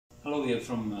Hello, we are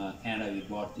from Canada. We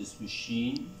bought this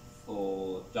machine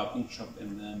for docking shop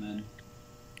environment.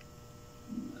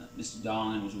 Mr.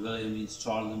 Dong and Mr. William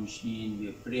installed the machine. We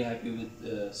are pretty happy with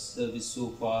the service so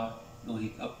far, no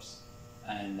hiccups,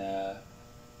 and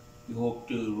we hope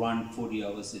to run 40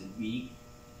 hours a week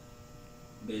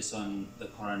based on the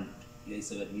current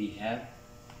laser that we have.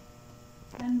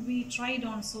 And we tried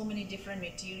on so many different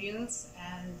materials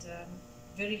and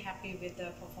very happy with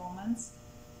the performance.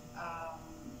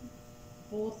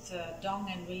 Both Dong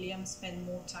and William spend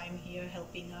more time here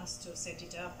helping us to set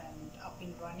it up and up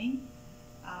and running.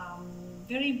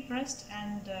 Very impressed,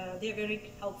 and they're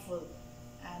very helpful,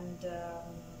 and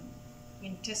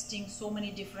in testing so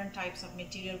many different types of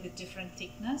material with different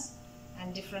thickness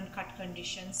and different cut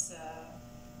conditions.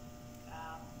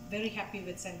 Very happy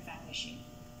with SENFENG machine.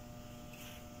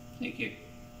 Thank you.